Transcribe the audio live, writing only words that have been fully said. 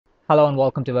Hello and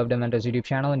welcome to WebDevMentors YouTube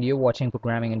channel, and you're watching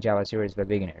Programming in Java series for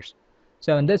beginners.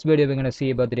 So in this video we're going to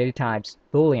see about the data types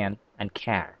Boolean and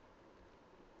char.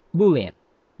 Boolean.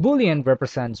 Boolean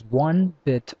represents one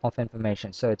bit of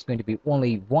information, so it's going to be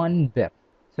only one bit.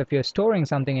 So if you're storing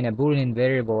something in a Boolean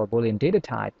variable or Boolean data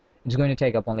type, it's going to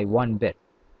take up only one bit.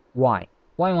 Why?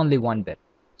 Why only one bit?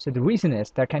 So the reason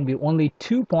is there can be only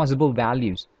two possible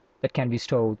values that can be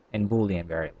stored in Boolean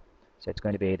variable. So it's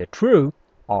going to be either true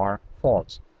or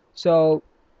false. So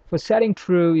for setting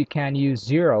true, you can use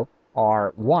 0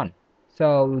 or 1.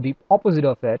 So the opposite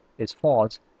of it is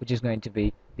false, which is going to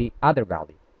be the other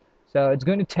value. So it's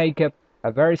going to take up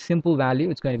a very simple value.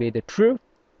 It's going to be either true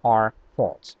or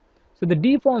false. So the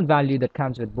default value that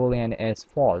comes with Boolean is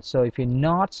false. So if you're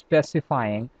not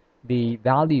specifying the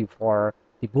value for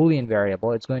the Boolean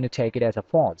variable, it's going to take it as a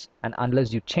false. And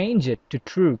unless you change it to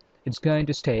true, it's going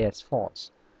to stay as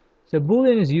false. So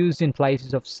Boolean is used in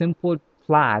places of simple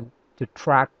flag to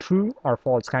track true or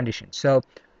false conditions. So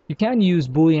you can use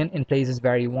Boolean in places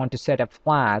where you want to set a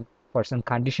flag for some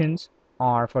conditions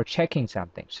or for checking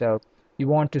something. So you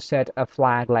want to set a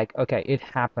flag like, okay, it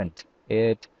happened,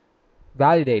 it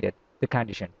validated the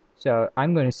condition. So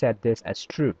I'm going to set this as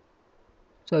true.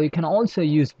 So you can also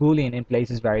use Boolean in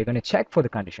places where you're going to check for the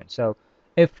condition. So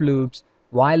if loops,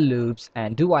 while loops,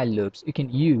 and do while loops, you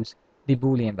can use the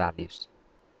Boolean values.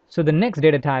 So the next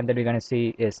data type that we're going to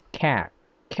see is char.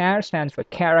 Char stands for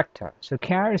character. So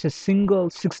char is a single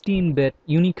 16-bit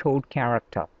Unicode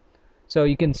character. So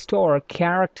you can store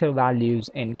character values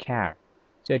in char.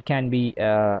 So it can be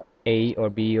A or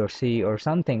B or C or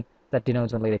something that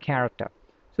denotes only the character.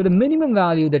 So the minimum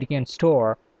value that you can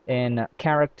store in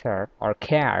character or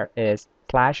char is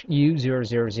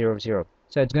 /U0000.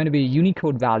 So it's going to be a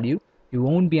Unicode value. You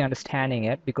won't be understanding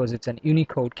it because it's an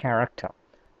Unicode character.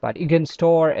 But you can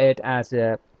store it as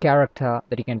a character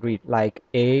that you can read, like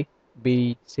A,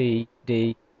 B, C,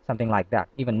 D, something like that.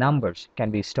 Even numbers can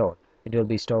be stored. It will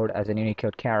be stored as a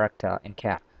Unicode character in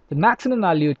char. The maximum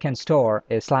value it can store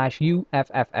is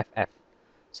 /UFFFF.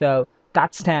 So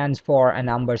that stands for a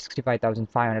number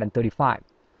 65,535.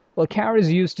 Well, char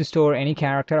is used to store any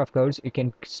character. Of course, you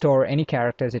can store any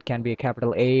characters. It can be a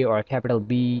capital A or a capital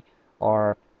B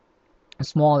or a,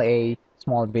 small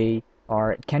b,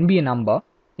 or it can be a number.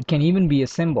 It can even be a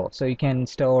symbol. So you can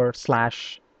store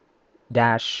slash,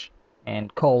 dash,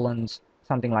 and colons,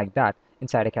 something like that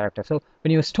inside a character. So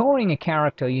when you're storing a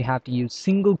character, you have to use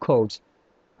single quotes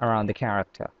around the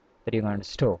character that you're going to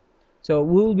store. So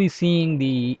we'll be seeing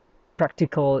the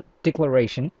practical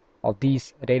declaration of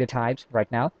these data types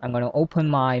right now. I'm going to open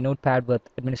my notepad with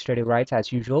administrative rights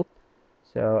as usual.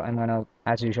 So I'm going to,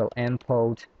 as usual,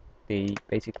 import the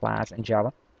basic class in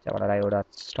Java,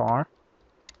 java.io.star.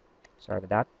 Sorry about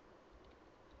that.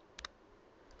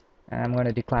 And I'm going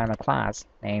to declare my class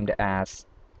named as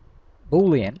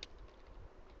Boolean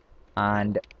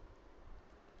and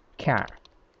char.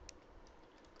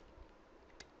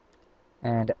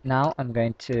 And now I'm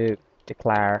going to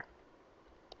declare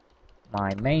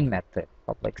my main method,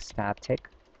 public static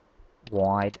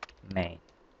void main.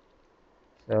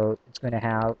 So it's going to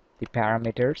have the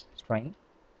parameters string,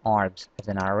 args as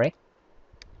an array.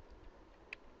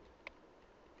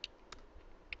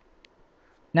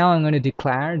 Now I'm going to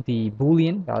declare the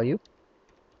Boolean value,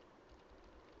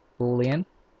 Boolean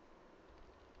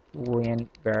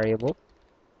variable.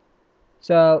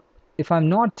 So if I'm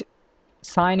not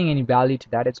assigning any value to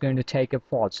that, it's going to take a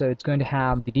false. So it's going to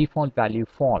have the default value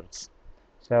false.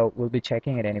 So we'll be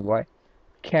checking it anyway.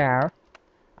 Char,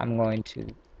 I'm going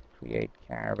to create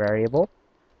char variable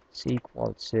is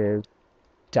equal to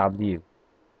w.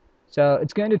 So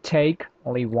it's going to take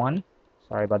only one,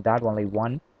 sorry about that, only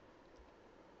one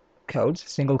codes,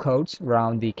 single codes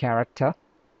around the character.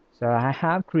 So I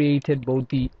have created both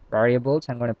the variables.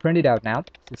 I'm going to print it out now.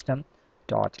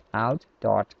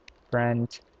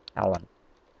 System.out.println.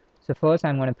 So first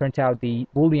I'm going to print out the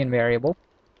Boolean variable.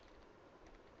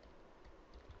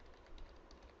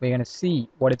 We're going to see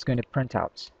what it's going to print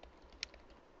out.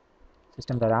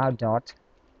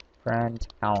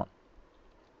 System.out.println.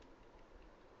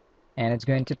 And it's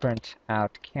going to print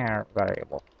out char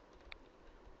variable.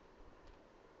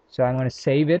 So I'm going to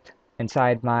save it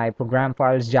inside my program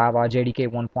files Java JDK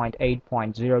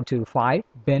 1.8.025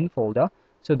 bin folder.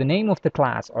 So the name of the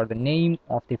class or the name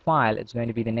of the file is going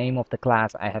to be the name of the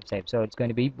class I have saved. So it's going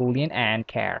to be Boolean and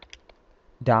char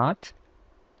dot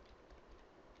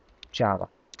Java.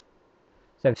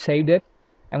 So I've saved it.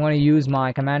 I'm going to use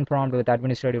my command prompt with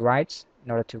administrative rights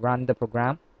in order to run the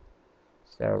program.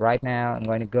 So right now I'm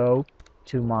going to go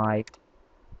to my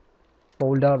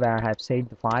folder where I have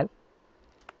saved the file,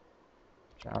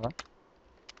 Java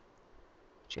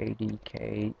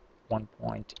jdk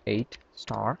 1.8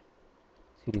 star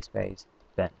cd space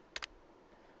bin.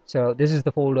 So this is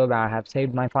the folder where I have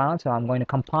saved my file. So I'm going to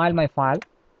compile my file.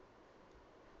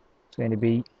 It's going to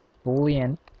be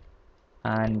Boolean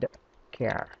and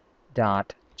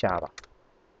char.java.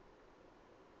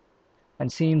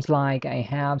 And seems like I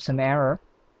have some error.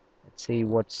 Let's see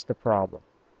what's the problem.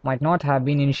 Might not have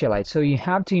been initialized. So you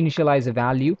have to initialize a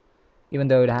value even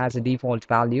though it has a default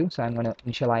value. So I'm going to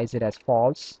initialize it as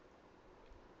false.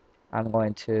 I'm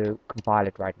going to compile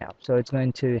it right now. So it's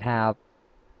going to have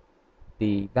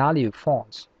the value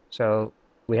false. So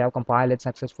we have compiled it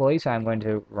successfully. So I'm going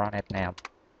to run it now.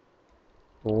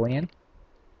 Boolean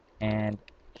and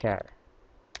char.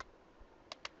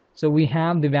 So we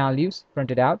have the values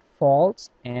printed out, false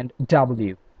and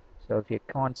W. So if you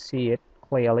can't see it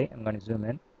clearly, I'm going to zoom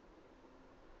in.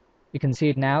 You can see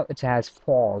it now. It has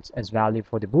false as value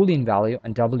for the Boolean value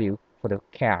and W for the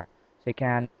char. So you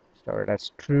can store it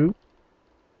as true.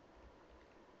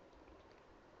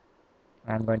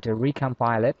 I'm going to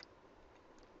recompile it.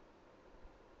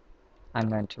 I'm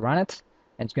going to run it,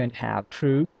 and it's going to have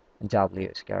true and W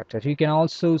as characters. You can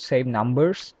also save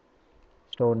numbers,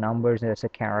 store numbers as a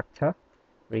character,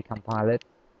 recompile it,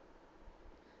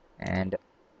 and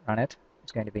run it.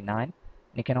 It's going to be 9.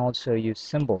 You can also use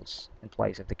symbols in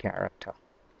place of the character.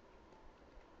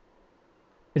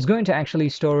 It's going to actually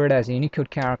store it as a Unicode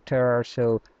character,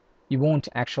 so you won't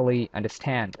actually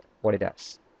understand what it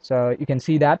does. So you can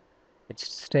see that it's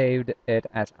saved it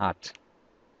as art.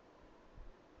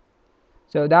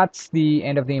 So that's the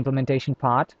end of the implementation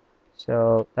part.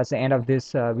 So that's the end of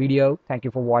this video. Thank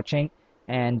you for watching.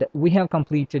 And we have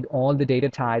completed all the data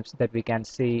types that we can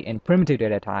see in primitive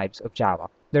data types of Java.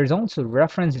 There's also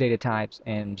reference data types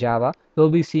in Java. We'll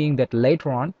be seeing that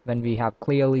later on when we have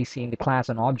clearly seen the class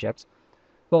and objects.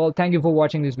 Well, thank you for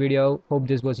watching this video. Hope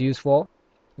this was useful.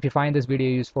 If you find this video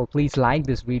useful, please like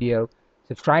this video,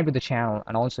 subscribe to the channel,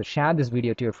 and also share this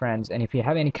video to your friends. And if you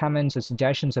have any comments or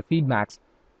suggestions or feedbacks,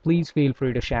 please feel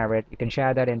free to share it. You can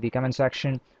share that in the comment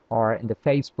section or in the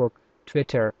Facebook,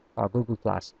 Twitter, or Google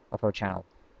Plus of our channel.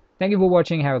 Thank you for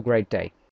watching. Have a great day.